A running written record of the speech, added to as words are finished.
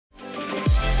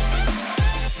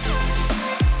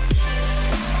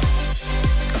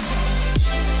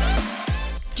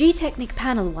Gtechniq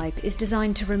Panel Wipe is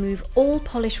designed to remove all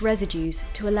polish residues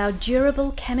to allow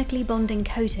durable chemically bonding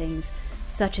coatings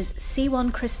such as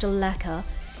C1 Crystal Lacquer,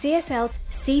 CSL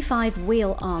C5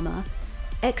 Wheel Armour,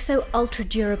 Exo Ultra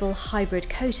Durable Hybrid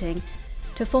Coating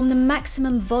to form the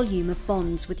maximum volume of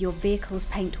bonds with your vehicle's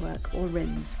paintwork or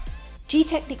rims.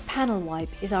 Gtechniq Panel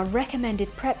Wipe is our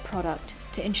recommended prep product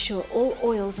to ensure all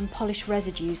oils and polish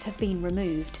residues have been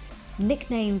removed.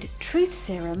 Nicknamed Truth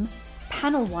Serum,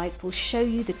 Panel Wipe will show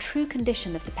you the true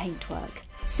condition of the paintwork.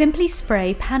 Simply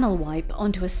spray Panel Wipe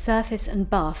onto a surface and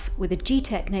buff with a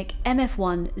Gtechniq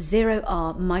MF1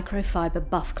 0R microfiber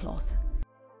buff cloth.